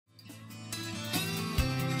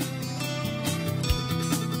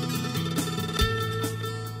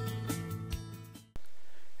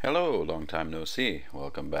Hello, long time no see.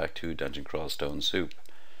 Welcome back to Dungeon Crawl Stone Soup.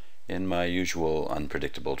 In my usual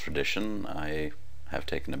unpredictable tradition, I have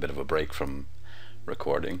taken a bit of a break from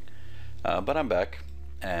recording, but I'm back,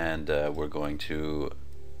 and we're going to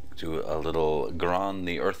do a little Groun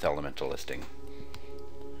the Earth Elementalisting.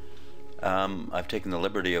 I've taken the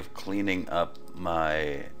liberty of cleaning up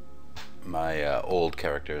my old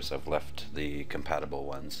characters. I've left the compatible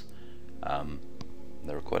ones.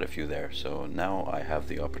 There were quite a few there, so now I have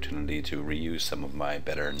the opportunity to reuse some of my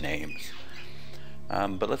better names.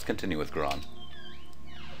 But let's continue with Groun.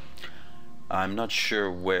 I'm not sure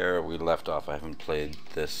where we left off. I haven't played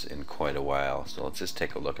this in quite a while, so let's just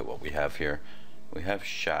take a look at what we have here. We have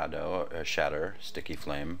Shatter, Sticky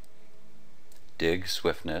Flame, Dig,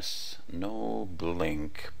 Swiftness, no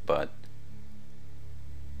Blink, but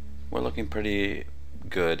we're looking pretty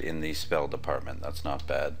good in the spell department. That's not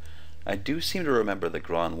bad. I do seem to remember that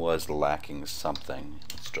Groun was lacking something.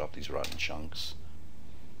 Let's drop these rotten chunks.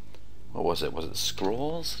 What was it? Was it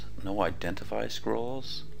scrolls? No identify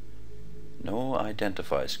scrolls? No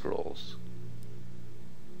identify scrolls.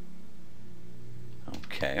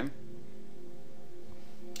 Okay.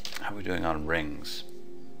 How are we doing on rings?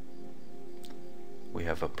 We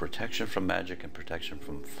have a protection from magic and protection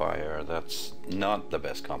from fire. That's not the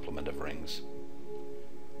best complement of rings.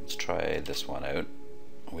 Let's try this one out.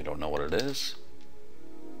 We don't know what it is.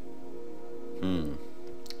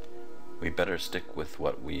 We better stick with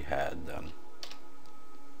what we had then.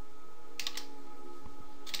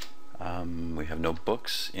 We have no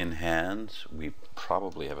books in hand. We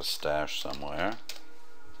probably have a stash somewhere.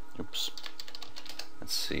 Oops.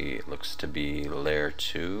 Let's see, it looks to be Lair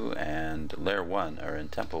 2 and Lair 1 are in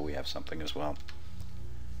Temple. We have something as well.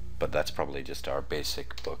 But that's probably just our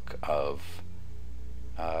basic book of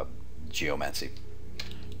geomancy.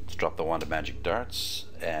 Let's drop the Wand of Magic Darts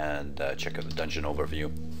and check out the dungeon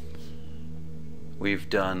overview. We've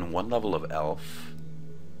done one level of Elf,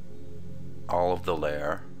 all of the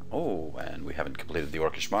Lair. Oh, and we haven't completed the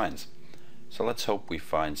Orcish Mines. So let's hope we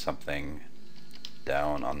find something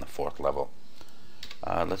down on the 4th level.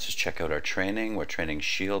 Let's just check out our training. We're training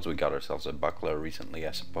shields. We got ourselves a buckler recently,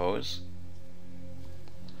 I suppose.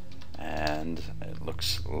 And it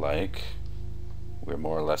looks like we're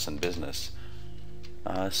more or less in business.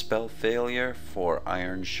 Spell failure for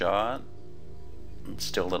Iron Shot.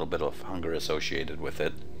 Still a little bit of hunger associated with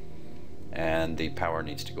it. And the power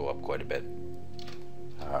needs to go up quite a bit.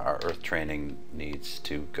 Our earth training needs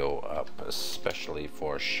to go up, especially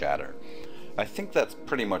for Shatter. I think that's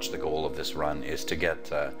pretty much the goal of this run, is to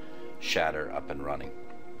get Shatter up and running.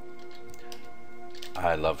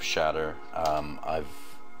 I love Shatter. I've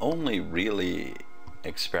only really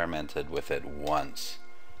experimented with it once,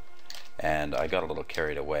 and I got a little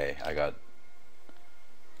carried away. I got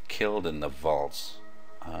killed in the vaults.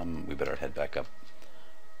 We better head back up.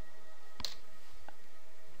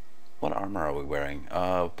 What armor are we wearing?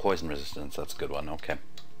 Poison resistance, that's a good one, okay.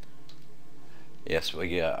 Yes, well,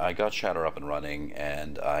 yeah, I got Shatter up and running,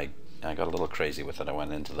 and I got a little crazy with it. I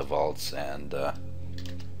went into the vaults and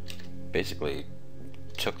basically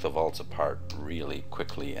took the vaults apart really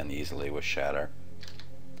quickly and easily with Shatter.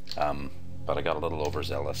 But I got a little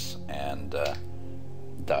overzealous and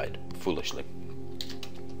died foolishly.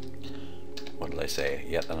 What did I say?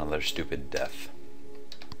 Yet another stupid death.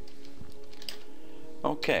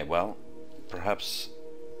 Okay, well, perhaps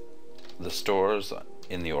the stores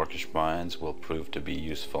in the Orcish Mines will prove to be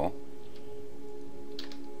useful.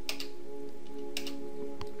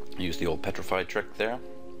 Use the old petrify trick there.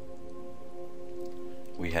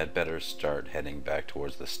 We had better start heading back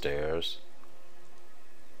towards the stairs.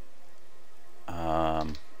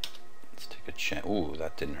 Let's take a chance. Ooh,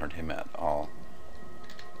 that didn't hurt him at all.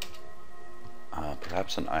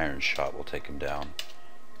 Perhaps an Iron Shot will take him down.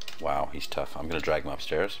 Wow, he's tough. I'm going to drag him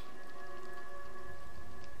upstairs.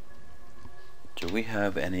 Do we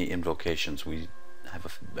have any invocations? We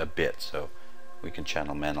have a bit, so we can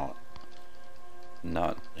channel mana.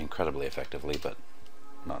 Not incredibly effectively, but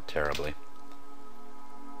not terribly.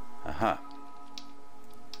 Aha.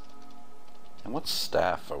 And what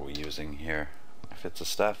staff are we using here? If it's a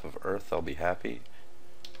Staff of Earth, I'll be happy.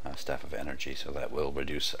 Staff of Energy, so that will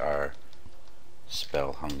reduce our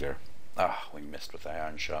spell hunger. Ah, we missed with the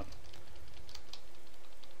Iron Shot.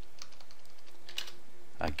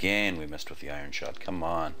 Again, we missed with the Iron Shot. Come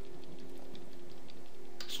on.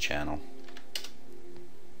 Let's channel.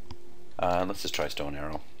 Let's just try Stone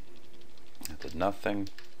Arrow. That did nothing.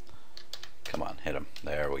 Come on, hit him.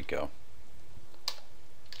 There we go.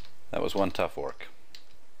 That was one tough orc.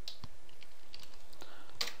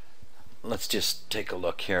 Let's just take a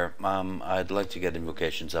look here. I'd like to get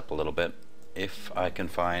invocations up a little bit. if I can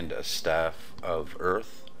find a staff of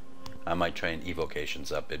earth, I might train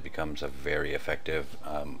evocations up. It becomes a very effective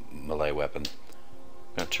melee weapon.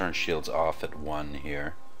 I'm going to turn shields off at 1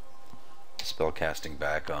 here. Spellcasting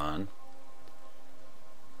back on.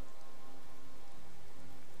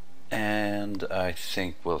 And I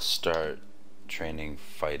think we'll start training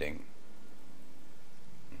fighting.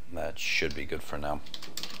 That should be good for now.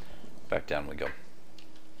 Back down we go.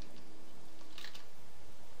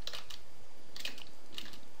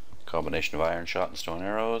 Combination of iron shot and stone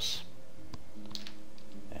arrows.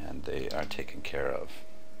 And they are taken care of.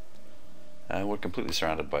 We're completely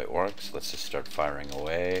surrounded by orcs. Let's just start firing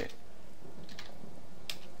away.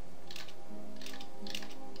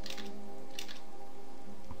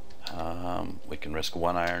 We can risk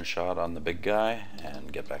 1 iron shot on the big guy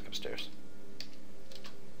and get back upstairs.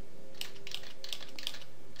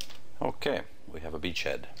 Okay, we have a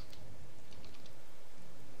beachhead.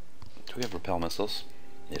 Do we have repel missiles?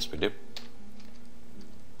 Yes, we do.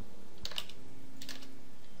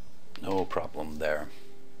 No problem there.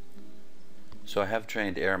 So I have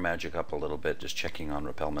trained air magic up a little bit, just checking on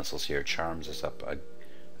repel missiles here. Charms is up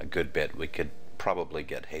a good bit. We could probably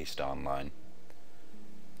get haste online.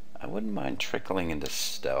 I wouldn't mind trickling into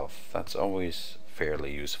stealth. That's always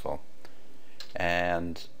fairly useful.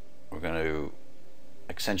 And we're going to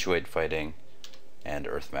accentuate fighting and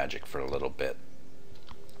earth magic for a little bit.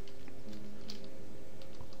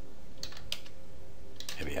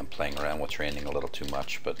 Maybe I'm playing around with training a little too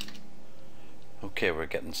much, but okay, we're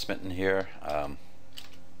getting smitten here.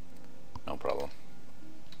 No problem.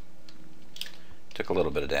 Took a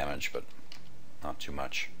little bit of damage, but not too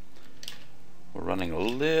much. We're running a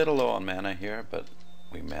little low on mana here, but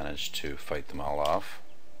we managed to fight them all off.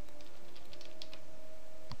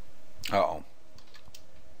 Uh-oh.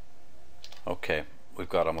 Okay, we've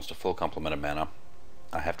got almost a full complement of mana.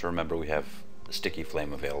 I have to remember we have Sticky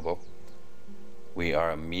Flame available. We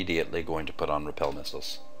are immediately going to put on repel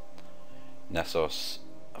missiles. Nessos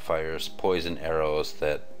fires poison arrows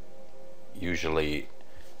that usually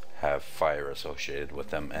have fire associated with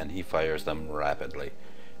them, and he fires them rapidly.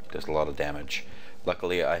 Does a lot of damage.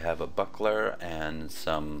 Luckily I have a buckler and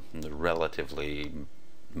some relatively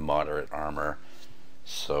moderate armor,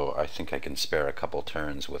 so I think I can spare a couple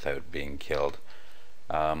turns without being killed.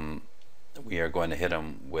 We are going to hit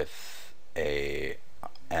him with an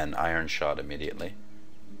iron shot immediately.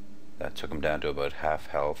 That took him down to about half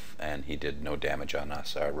health, and he did no damage on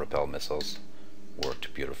us. Our repel missiles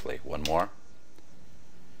worked beautifully. One more,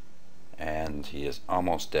 and he is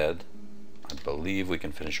almost dead. I believe we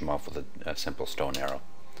can finish him off with a simple stone arrow.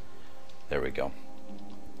 There we go.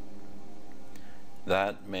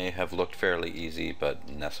 That may have looked fairly easy, but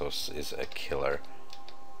Nessos is a killer.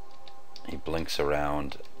 He blinks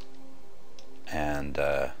around, and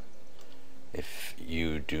if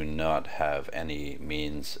you do not have any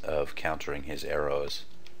means of countering his arrows,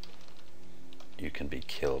 you can be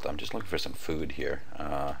killed. I'm just looking for some food here.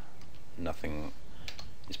 Nothing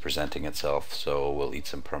is presenting itself, so we'll eat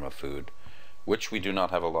some perma food, which we do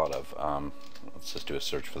not have a lot of. Let's just do a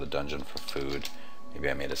search for the dungeon for food. Maybe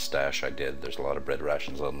I made a stash. I did. There's a lot of bread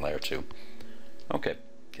rations on there too. Okay,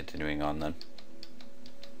 continuing on then.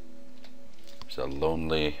 There's a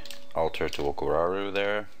lonely altar to Okuraru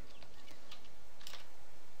there.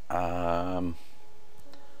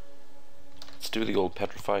 Let's do the old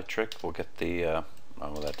petrify trick. We'll get the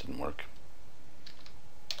oh, that didn't work.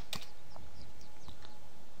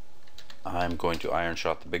 I'm going to iron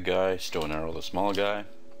shot the big guy, stone arrow the small guy,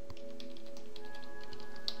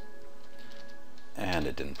 and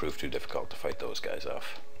it didn't prove too difficult to fight those guys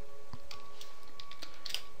off.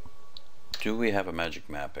 Do we have a magic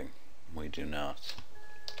mapping? We do not.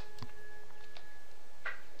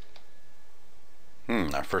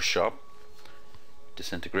 Our first shop.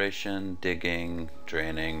 Disintegration, digging,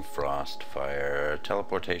 draining, frost, fire.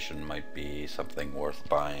 Teleportation might be something worth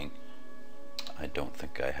buying. I don't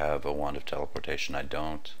think I have a wand of teleportation. I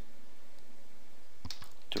don't.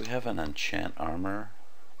 Do we have an enchant armor?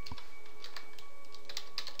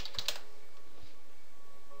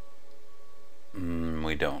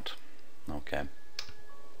 We don't. Okay.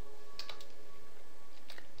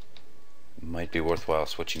 Might be worthwhile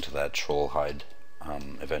switching to that troll hide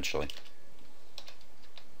eventually.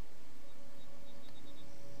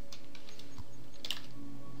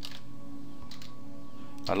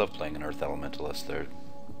 I love playing an Earth Elementalist. They're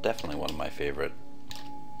definitely one of my favorite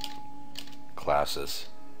classes.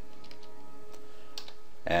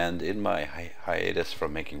 And in my hiatus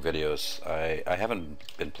from making videos, I haven't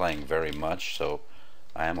been playing very much, so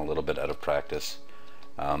I am a little bit out of practice.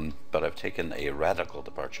 But I've taken a radical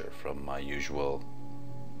departure from my usual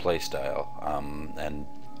playstyle, and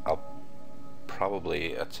I'll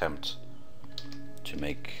probably attempt to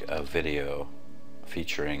make a video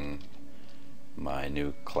featuring my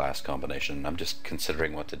new class combination. I'm just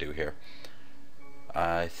considering what to do here.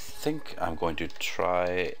 I think I'm going to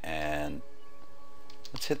try and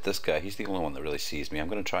let's hit this guy. He's the only one that really sees me. I'm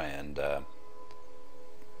going to try and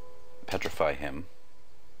petrify him,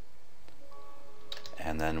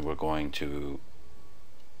 and then we're going to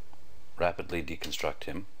rapidly deconstruct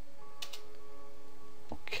him.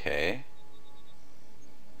 Okay,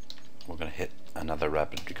 we're going to hit another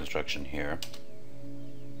rapid deconstruction here.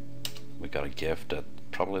 We got a gift at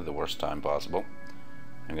probably the worst time possible.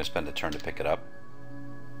 I'm going to spend a turn to pick it up.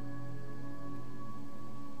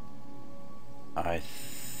 I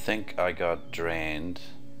think I got drained,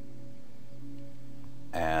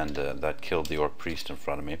 and that killed the Orc Priest in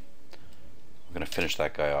front of me. We're going to finish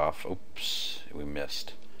that guy off. Oops, we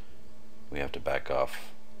missed. We have to back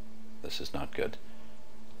off. This is not good.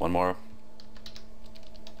 One more.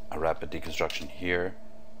 A rapid deconstruction here.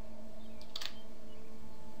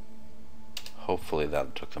 Hopefully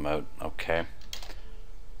that took them out. Okay.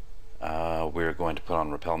 We're going to put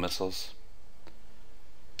on repel missiles.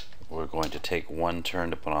 We're going to take one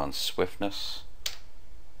turn to put on swiftness,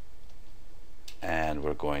 and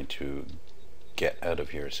we're going to get out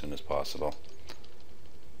of here as soon as possible.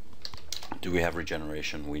 Do we have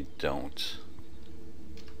regeneration? We don't.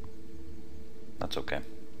 That's okay.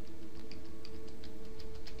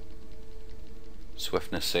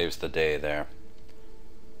 Swiftness saves the day there.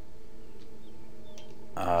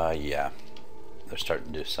 Yeah. They're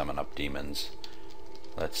starting to summon up demons.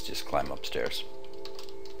 Let's just climb upstairs.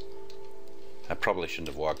 I probably shouldn't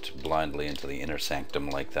have walked blindly into the inner sanctum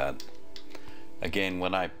like that. Again,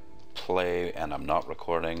 when I play and I'm not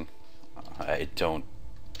recording, I don't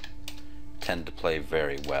tend to play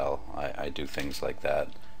very well. I do things like that,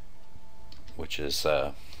 which is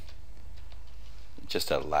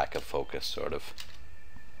just a lack of focus, sort of.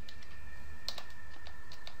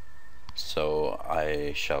 So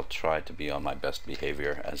I shall try to be on my best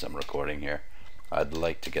behavior as I'm recording here. I'd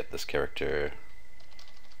like to get this character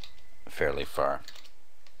fairly far.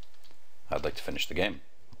 I'd like to finish the game.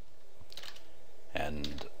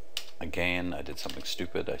 And again, I did something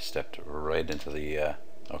stupid. I stepped right into the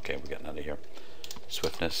okay, we're getting out of here.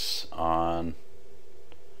 Swiftness on.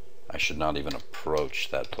 I should not even approach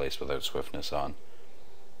that place without swiftness on.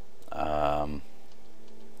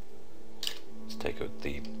 Let's take out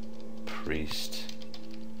the priest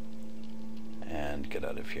and get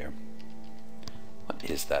out of here. What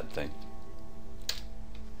is that thing?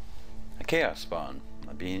 A chaos spawn,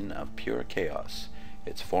 a being of pure chaos.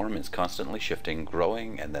 Its form is constantly shifting,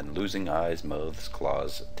 growing, and then losing eyes, mouths,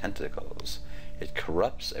 claws, tentacles. It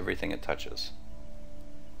corrupts everything it touches.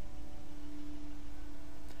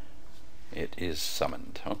 It is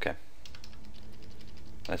summoned. Okay.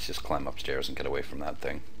 Let's just climb upstairs and get away from that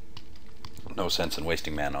thing. No sense in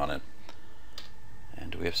wasting mana on it.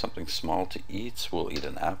 And do we have something small to eat? We'll eat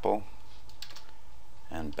an apple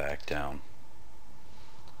and back down.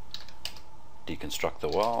 Deconstruct the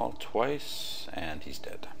wall twice, and he's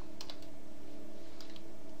dead.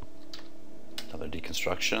 Another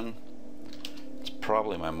deconstruction. It's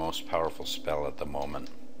probably my most powerful spell at the moment,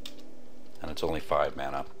 and it's only 5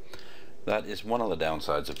 mana. That is one of the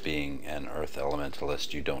downsides of being an Earth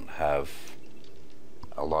Elementalist. You don't have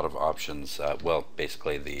a lot of options. Well,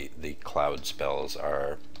 basically the cloud spells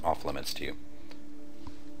are off limits to you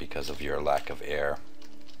because of your lack of air.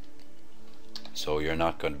 So you're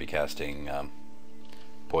not going to be casting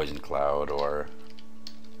Poison Cloud or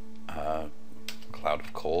Cloud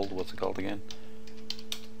of Cold. What's it called again?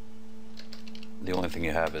 The only thing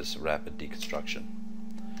you have is Rapid Deconstruction,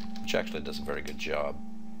 which actually does a very good job,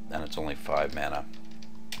 and it's only 5 mana.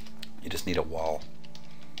 You just need a wall.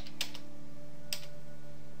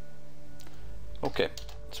 Okay,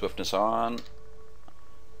 swiftness on.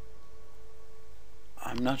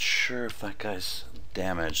 I'm not sure if that guy's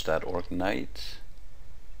damaged, that Orc Knight.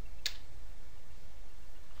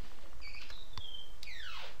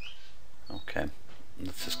 Okay,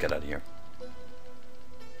 let's just get out of here.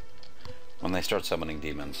 When they start summoning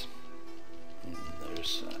demons,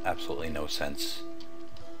 there's absolutely no sense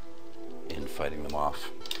in fighting them off.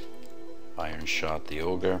 Iron Shot the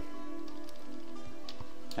Ogre,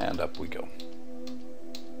 and up we go.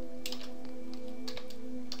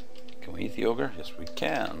 Can we eat the ogre? Yes, we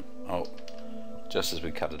can. Oh, just as we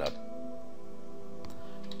cut it up.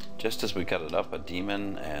 Just as we cut it up, a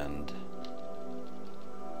demon and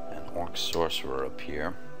an orc sorcerer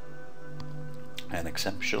appear. An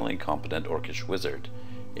exceptionally competent orcish wizard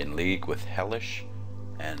in league with hellish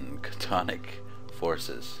and chthonic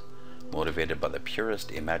forces, motivated by the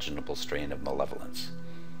purest imaginable strain of malevolence.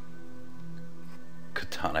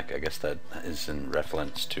 Chthonic, I guess that is in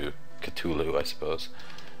reference to Cthulhu, I suppose.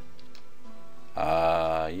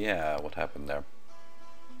 Yeah, what happened there?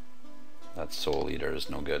 That Soul Eater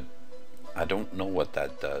is no good. I don't know what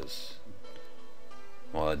that does.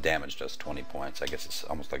 Well, the damage does 20 points. I guess it's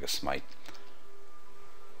almost like a smite.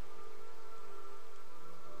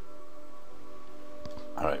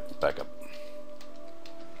 Alright, back up.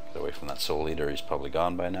 Get away from that Soul Eater. He's probably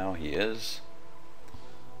gone by now. He is.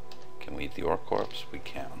 Can we eat the Orc Corpse? We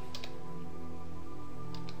can.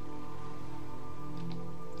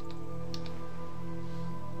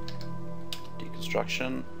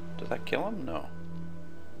 Deconstruction. Did that kill him? No.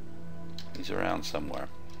 He's around somewhere.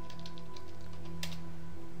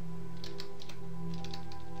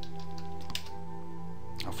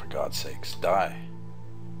 Oh, for God's sakes, die.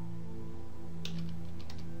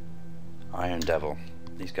 Iron Devil.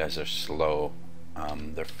 These guys are slow.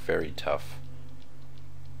 They're very tough.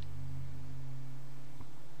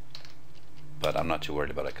 But I'm not too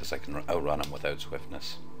worried about it because I can outrun them without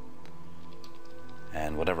swiftness.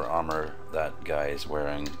 And whatever armor that guy is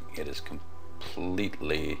wearing, it is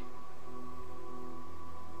completely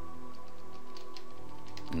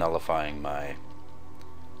nullifying my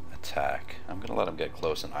attack. I'm going to let him get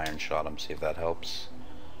close and iron shot him, see if that helps.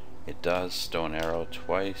 It does. Stone arrow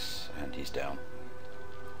twice, and he's down.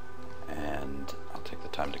 And I'll take the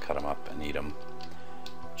time to cut him up and eat him,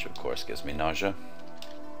 which of course gives me nausea.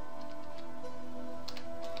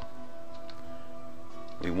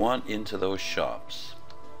 We want into those shops.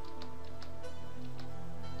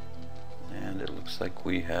 And it looks like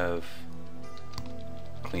we have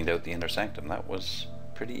cleaned out the inner sanctum. That was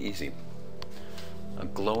pretty easy. A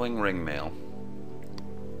glowing ringmail.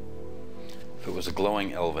 If it was a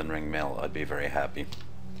glowing elven ringmail, I'd be very happy.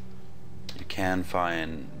 You can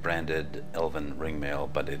find branded elven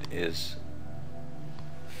ringmail, but it is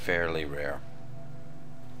fairly rare.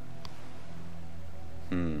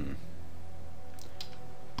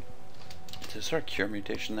 Is there a cure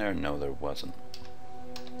mutation there? No, there wasn't.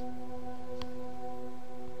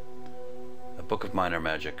 A Book of Minor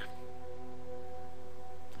Magic.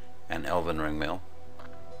 An Elven Ringmail.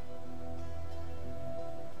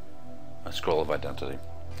 A Scroll of Identity.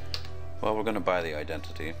 Well, we're going to buy the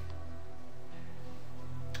identity.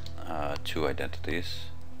 2 identities.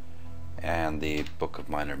 And the Book of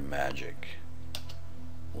Minor Magic.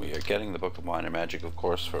 We are getting the Book of Minor Magic, of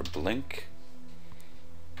course, for Blink.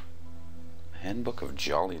 Handbook of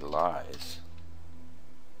Jolly Lies.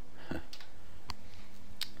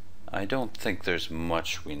 I don't think there's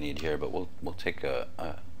much we need here, but we'll take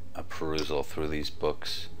a perusal through these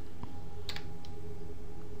books.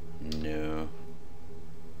 No.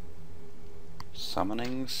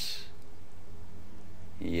 Summonings?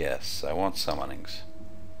 Yes, I want summonings.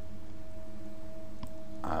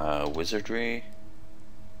 Wizardry?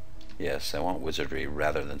 Yes, I want wizardry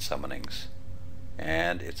rather than summonings.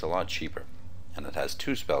 And it's a lot cheaper. And it has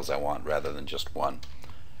 2 spells I want rather than just 1.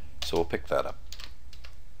 So we'll pick that up.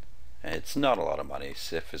 It's not a lot of money.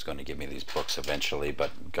 Sif is going to give me these books eventually,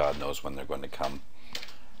 but God knows when they're going to come.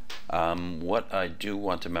 What I do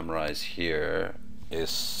want to memorize here is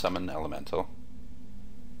Summon Elemental.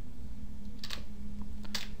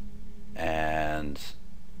 And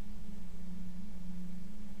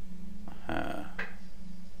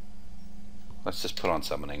let's just put on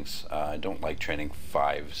summonings. I don't like training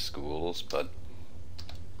 5 schools, but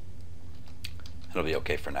it'll be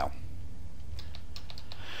okay for now.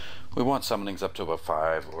 We want summonings up to about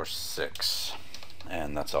 5 or 6,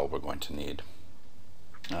 and that's all we're going to need.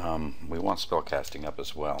 We want spellcasting up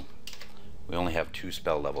as well. We only have 2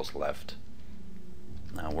 spell levels left.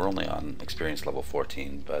 Now we're only on experience level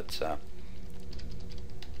 14, but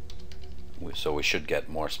so we should get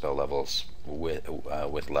more spell levels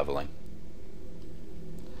with leveling.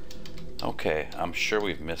 Okay, I'm sure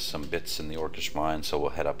we've missed some bits in the Orcish mine, so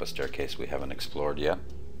we'll head up a staircase we haven't explored yet.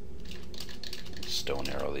 Stone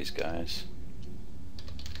arrow these guys.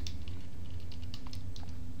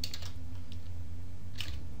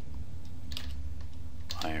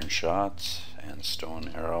 Iron shots and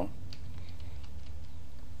stone arrow.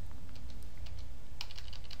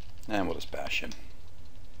 And we'll just bash him.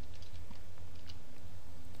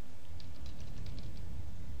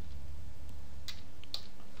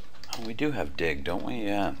 Oh, we do have dig, don't we?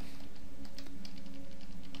 Yeah.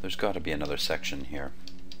 There's got to be another section here.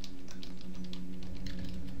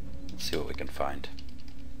 Let's see what we can find.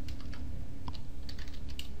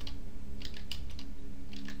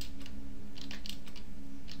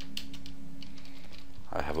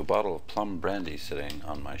 I have a bottle of plum brandy sitting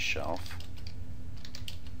on my shelf.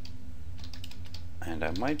 And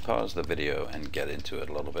I might pause the video and get into it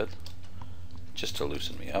a little bit, just to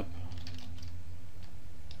loosen me up.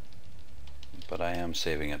 But I am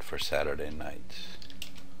saving it for Saturday night.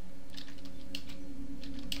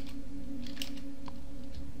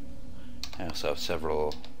 I also have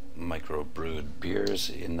several micro-brewed beers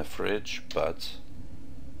in the fridge, but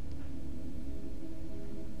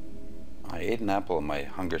I ate an apple and my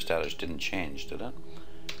hunger status didn't change, did it?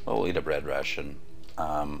 Well, we'll eat a bread ration,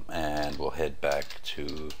 and we'll head back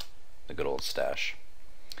to the good old stash.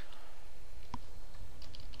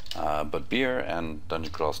 But beer and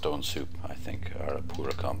Dungeon Crawl Stone Soup, I think, are a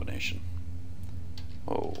poorer combination.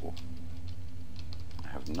 Oh, I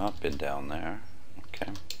have not been down there.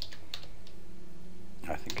 Okay.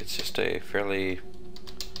 I think it's just a fairly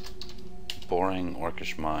boring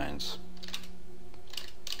Orcish mines.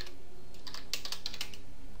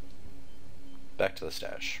 Back to the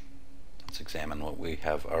stash. Let's examine what we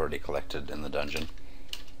have already collected in the dungeon.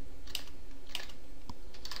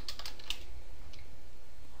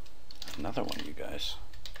 Another one, you guys.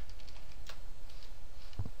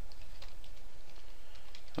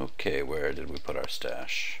 Okay, where did we put our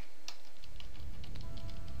stash?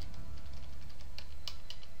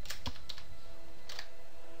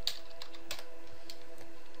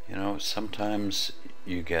 You know, sometimes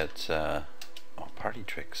you get party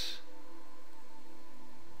tricks.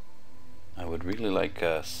 I would really like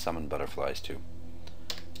summon butterflies too,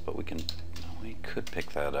 but we could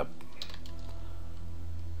pick that up.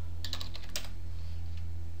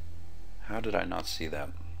 How did I not see that?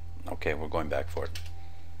 Okay, we're going back for it.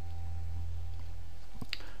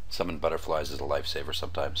 Summon butterflies is a lifesaver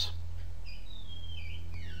sometimes.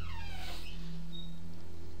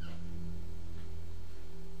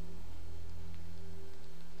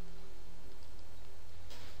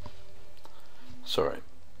 Sorry.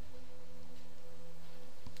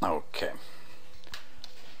 Okay.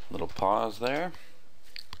 Little pause there.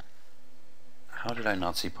 How did I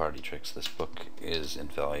not see party tricks? This book is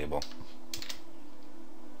invaluable.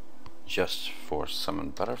 Just for summon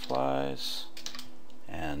butterflies.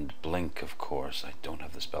 And blink, of course. I don't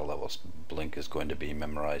have the spell levels. Blink is going to be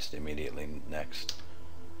memorized immediately next.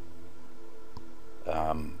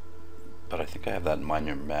 But I think I have that in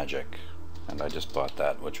minor magic. And I just bought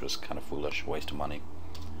that, which was kind of foolish, waste of money.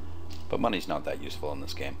 But money's not that useful in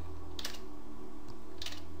this game.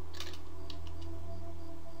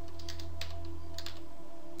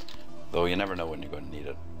 Though you never know when you're going to need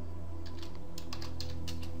it.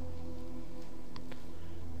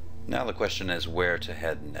 Now the question is where to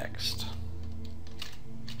head next.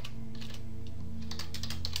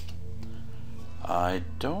 I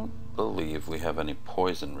don't believe we have any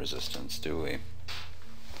poison resistance, do we?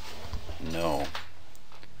 No.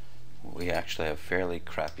 We actually have fairly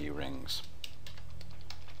crappy rings.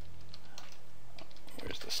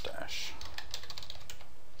 Where's the stash?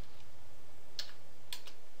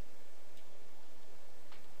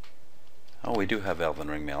 Oh, we do have Elven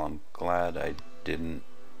Ring Mail. I'm glad I didn't...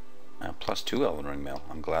 +2 Elven Ring Mail.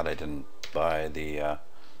 I'm glad I didn't buy the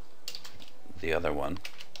other one.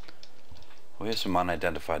 We have some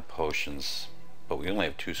unidentified potions, but we only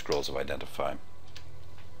have 2 scrolls of Identify.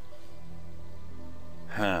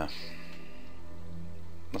 Huh.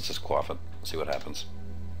 Let's just quaff it, see what happens.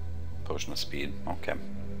 Potion of Speed, okay.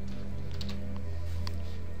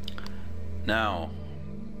 Now,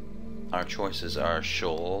 our choices are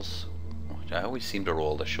shoals. I always seem to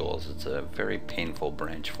roll the shoals. It's a very painful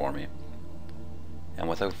branch for me. And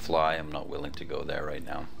without fly, I'm not willing to go there right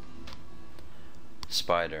now.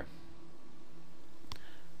 Spider.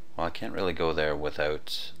 Well, I can't really go there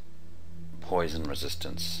without poison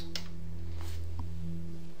resistance.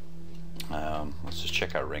 Let's just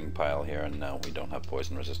check our ring pile here, and no, we don't have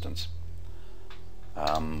poison resistance.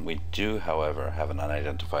 We do, however, have an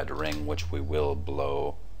unidentified ring, which we will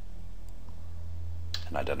blow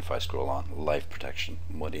an identify scroll on. Life protection.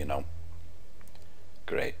 What do you know?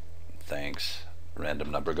 Great. Thanks,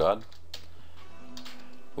 random number god.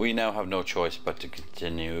 We now have no choice but to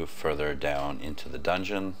continue further down into the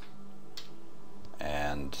dungeon,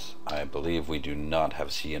 and I believe we do not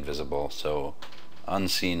have See Invisible, so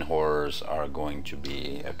unseen horrors are going to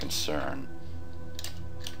be a concern.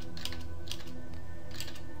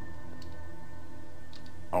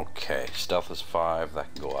 Okay, stealth is 5,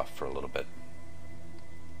 that can go off for a little bit.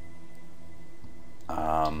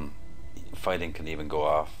 Fighting can even go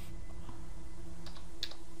off.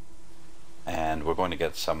 And we're going to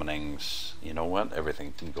get summonings. You know what?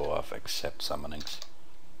 Everything can go off except summonings.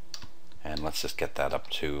 And let's just get that up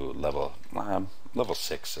to level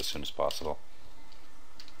 6 as soon as possible.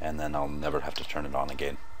 And then I'll never have to turn it on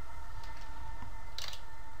again.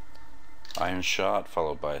 Iron shot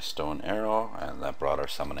followed by a stone arrow, and that brought our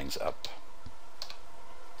summonings up.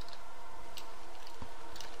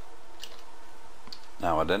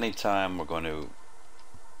 Now at any time we're going to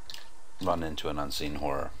run into an unseen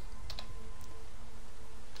horror.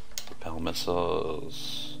 Repel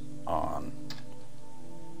missiles on.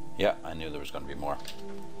 Yeah, I knew there was going to be more.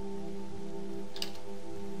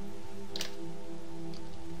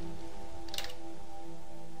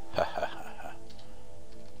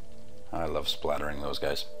 I love splattering those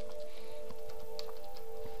guys.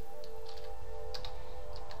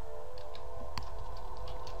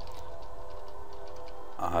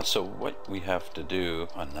 So what we have to do,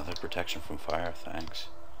 another protection from fire, thanks.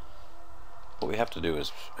 What we have to do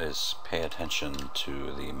is pay attention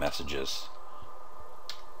to the messages,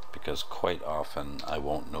 because quite often I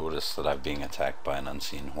won't notice that I'm being attacked by an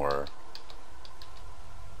unseen horror.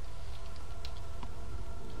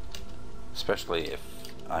 Especially if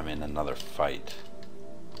I'm in another fight,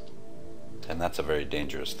 and that's a very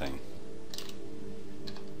dangerous thing.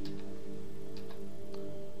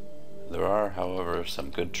 There are, however, some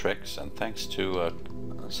good tricks, and thanks to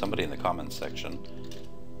somebody in the comments section,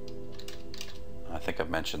 I think I've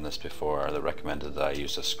mentioned this before, that recommended that I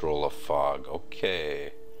use a scroll of fog.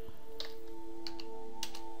 Okay.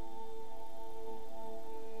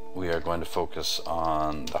 We are going to focus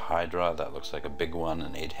on the Hydra. That looks like a big one,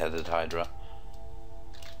 an 8-headed Hydra.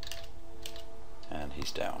 And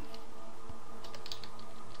he's down.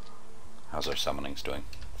 How's our summonings doing?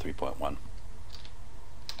 3.1.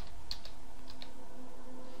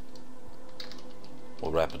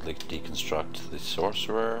 We'll rapidly deconstruct the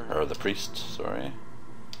sorcerer, or the priest, sorry.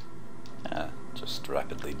 Yeah, just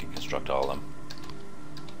rapidly deconstruct all of them.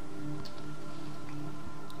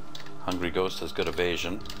 Hungry Ghost has good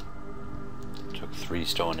evasion. Took 3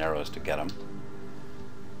 stone arrows to get him.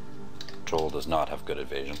 Troll does not have good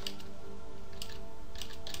evasion.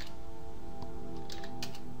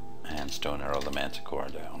 And stone arrow the manticore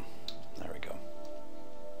down. There we go.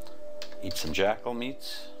 Eat some jackal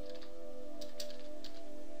meats.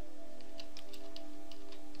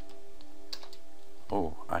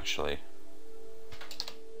 Oh, actually,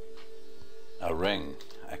 a ring.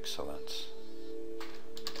 Excellent.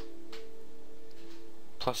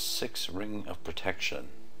 +6 ring of protection.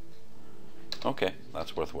 Okay,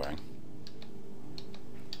 that's worth wearing.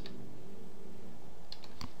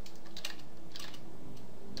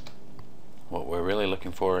 What we're really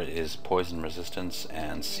looking for is poison resistance,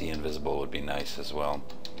 and see invisible would be nice as well.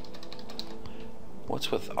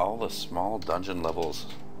 What's with all the small dungeon levels?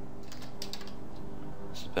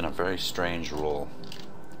 This has been a very strange rule.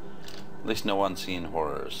 At least no unseen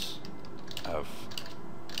horrors have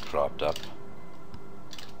cropped up.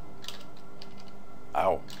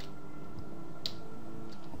 Ow.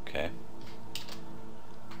 Okay.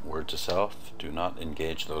 Word to self, do not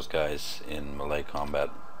engage those guys in melee combat.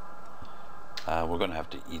 We're going to have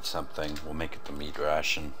to eat something. We'll make it the meat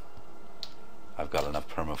ration. I've got enough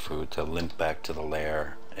perma food to limp back to the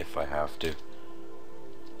lair if I have to.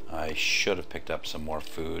 I should have picked up some more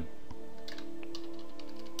food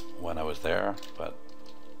when I was there, but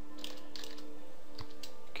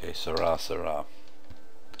okay, Sarah, Sarah.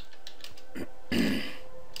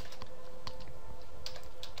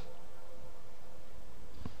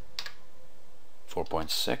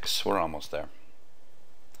 4.6, we're almost there.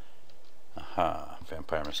 Aha,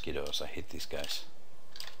 vampire mosquitoes. I hate these guys.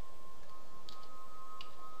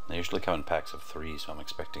 They usually come in packs of 3, so I'm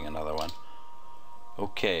expecting another one.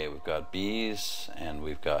 Okay, we've got bees and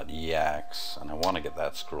we've got yaks, and I want to get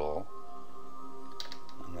that scroll.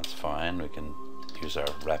 And that's fine, we can use our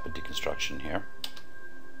rapid deconstruction here.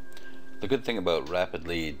 The good thing about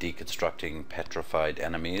rapidly deconstructing petrified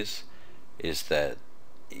enemies is that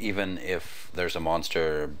even if there's a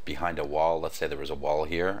monster behind a wall, let's say there was a wall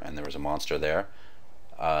here and there was a monster there,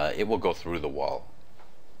 it will go through the wall.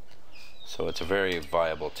 So it's a very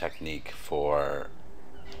viable technique for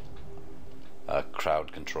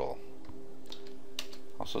crowd control.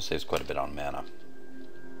 Also saves quite a bit on mana.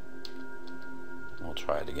 We'll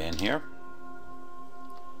try it again here.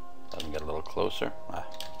 Doesn't get a little closer. Ah,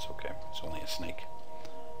 it's okay. It's only a snake.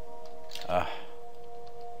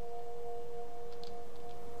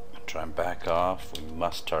 Try and back off. We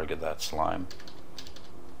must target that slime.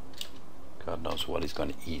 God knows what he's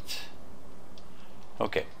going to eat.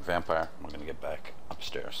 Okay, vampire. We're going to get back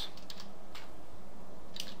upstairs.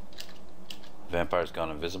 Vampire's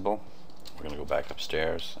gone invisible. We're going to go back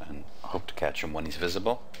upstairs and hope to catch him when he's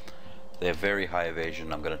visible. They have very high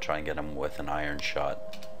evasion. I'm going to try and get him with an iron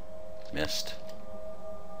shot. Missed.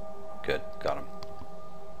 Good, got him.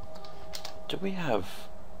 Do we have...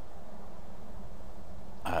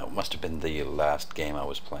 It must have been the last game I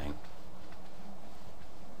was playing.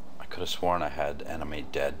 I could have sworn I had enemy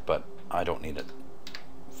dead, but I don't need it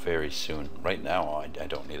very soon. Right now, I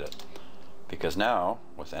don't need it. Because now,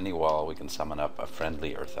 with any wall, we can summon up a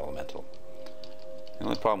friendly Earth Elemental. The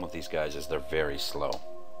only problem with these guys is they're very slow.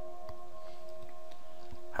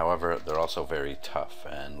 However, they're also very tough,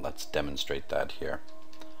 and let's demonstrate that here.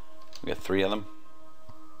 We got 3 of them.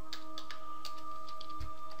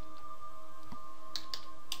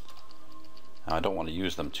 Now, I don't want to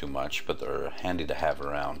use them too much, but they're handy to have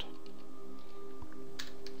around.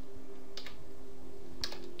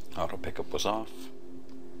 Auto pickup was off.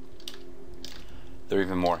 They're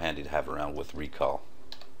even more handy to have around with recall.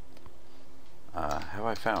 Have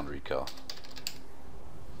I found recall?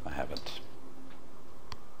 I haven't.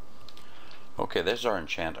 Okay, there's our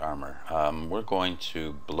enchant armor. We're going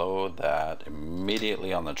to blow that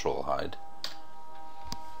immediately on the troll hide.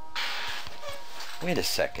 Wait a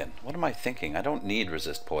second, what am I thinking? I don't need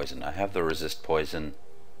resist poison. I have the resist poison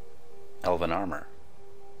elven armor.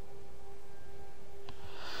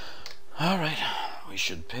 Alright, we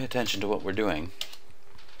should pay attention to what we're doing,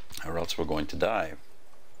 or else we're going to die.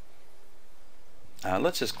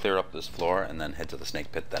 Let's just clear up this floor and then head to the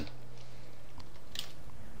snake pit then.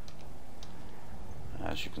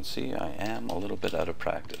 As you can see, I am a little bit out of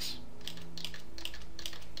practice,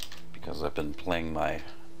 because I've been playing my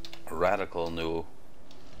radical new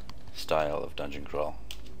style of dungeon crawl.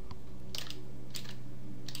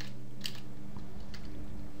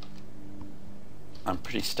 I'm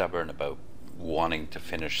pretty stubborn about wanting to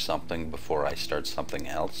finish something before I start something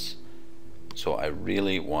else, so I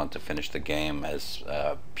really want to finish the game as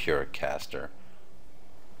a pure caster.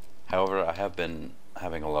 However, I have been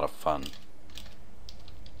having a lot of fun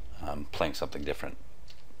playing something different,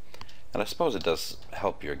 and I suppose it does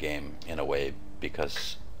help your game in a way,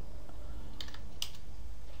 because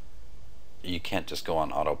you can't just go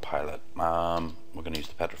on autopilot. We're going to use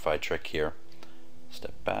the petrify trick here.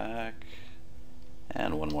 Step back,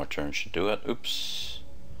 and one more turn should do it. Oops.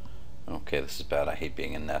 Okay, this is bad. I hate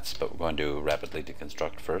being in nets, but we're going to rapidly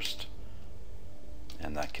deconstruct first,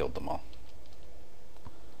 and that killed them all.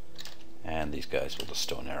 And these guys will just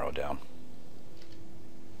stone arrow down.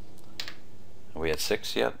 Are we at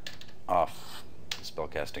 6 yet? Off.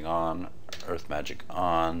 Spellcasting on, earth magic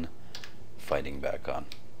on, fighting back on.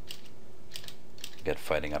 Get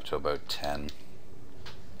fighting up to about 10.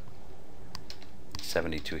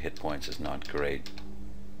 72 hit points is not great.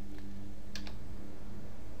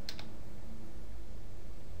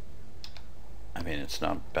 I mean, it's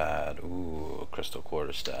not bad. Ooh, a crystal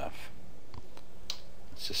quarterstaff.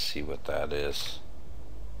 Let's just see what that is.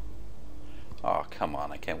 Oh, come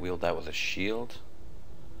on, I can't wield that with a shield?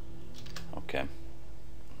 Okay.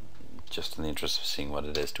 Just in the interest of seeing what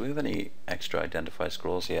it is. Do we have any extra identify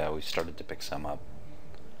scrolls? Yeah, we started to pick some up.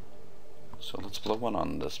 So let's blow one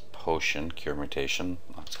on this potion, cure mutation.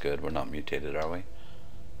 That's good, we're not mutated, are we?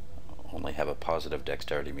 Only have a positive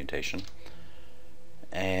dexterity mutation.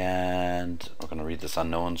 And we're going to read this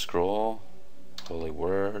unknown scroll, holy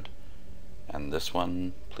word, and this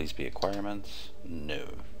one, please be acquirements. No.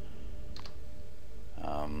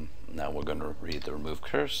 Now we're going to read the remove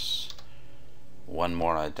curse, one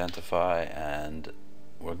more identify, and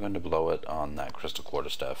we're going to blow it on that crystal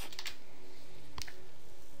quarterstaff.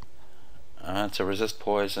 It's a resist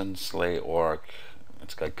poison, slay orc.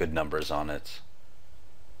 It's got good numbers on it,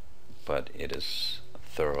 but it is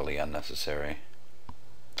thoroughly unnecessary.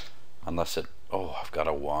 Unless it... oh, I've got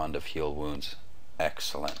a wand of heal wounds.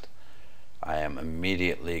 Excellent. I am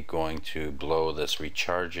immediately going to blow this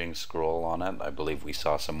recharging scroll on it. I believe we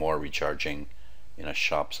saw some more recharging in a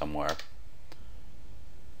shop somewhere.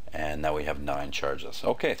 And now we have 9 charges.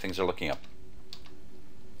 Okay, things are looking up.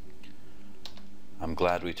 I'm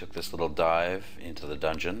glad we took this little dive into the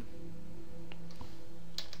dungeon.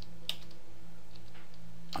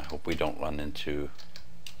 I hope we don't run into...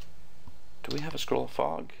 do we have a scroll of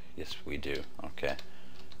fog? Yes, we do. Okay.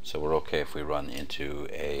 So we're okay if we run into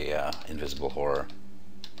a invisible horror.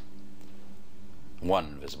 One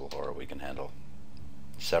invisible horror we can handle.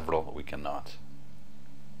 Several we cannot.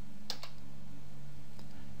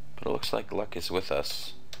 But it looks like luck is with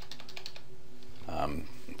us.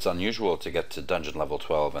 It's unusual to get to dungeon level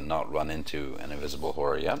 12 and not run into an invisible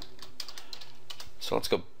horror yet. So let's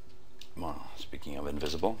go... well, speaking of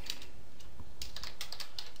invisible,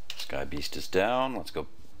 Sky Beast is down. Let's go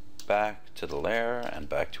back to the lair and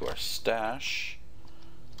back to our stash.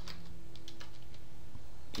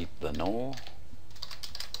 Eat the knoll.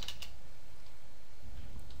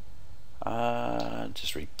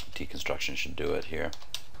 Just deconstruction should do it here.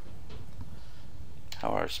 How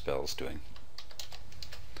are our spells doing?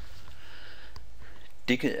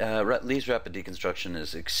 Lee's Rapid Deconstruction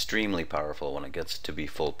is extremely powerful when it gets to be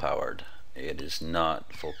full powered. It is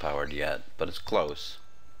not full powered yet, but it's close.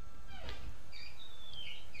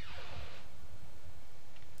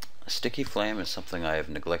 Sticky Flame is something I have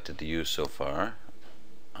neglected to use so far.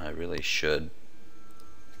 I really should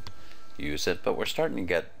use it, but we're starting to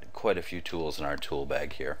get quite a few tools in our tool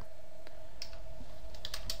bag here.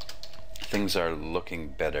 Things are looking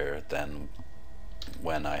better than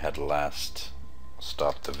when I had last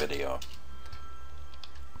stopped the video.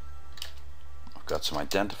 I've got some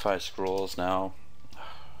identify scrolls now.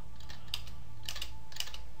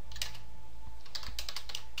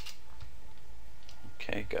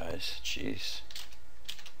 Okay guys, jeez.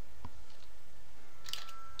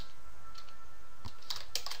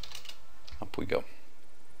 Up we go.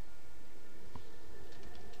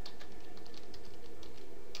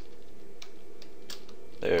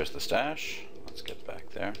 There's the stash. Let's get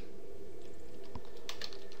back there.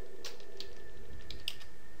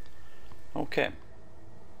 Okay.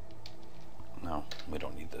 No, we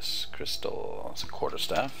don't need this crystal. It's a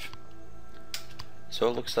quarterstaff. So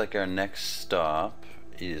it looks like our next stop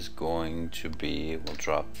is going to be, we'll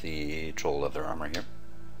drop the troll leather armor here.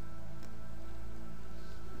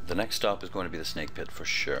 The next stop is going to be the snake pit for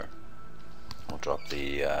sure. We'll drop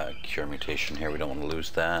the cure mutation here. We don't want to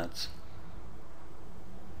lose that.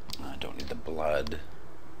 I don't need the blood.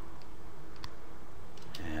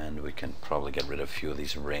 And we can probably get rid of a few of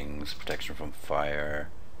these rings. Protection from fire.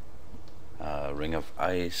 Ring of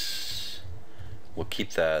ice. We'll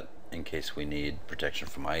keep that in case we need protection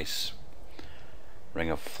from ice.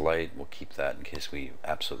 Ring of flight. We'll keep that in case we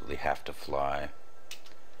absolutely have to fly.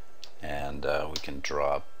 And we can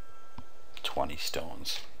drop 20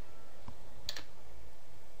 stones.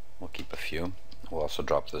 We'll keep a few. We'll also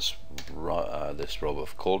drop this this robe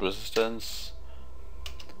of cold resistance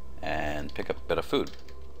and pick up a bit of food.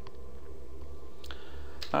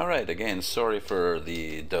 Alright, again, sorry for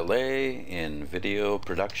the delay in video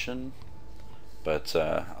production, but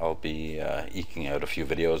I'll be eking out a few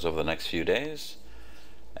videos over the next few days,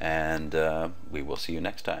 and we will see you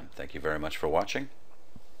next time. Thank you very much for watching.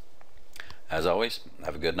 As always,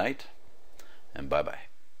 have a good night, and bye-bye.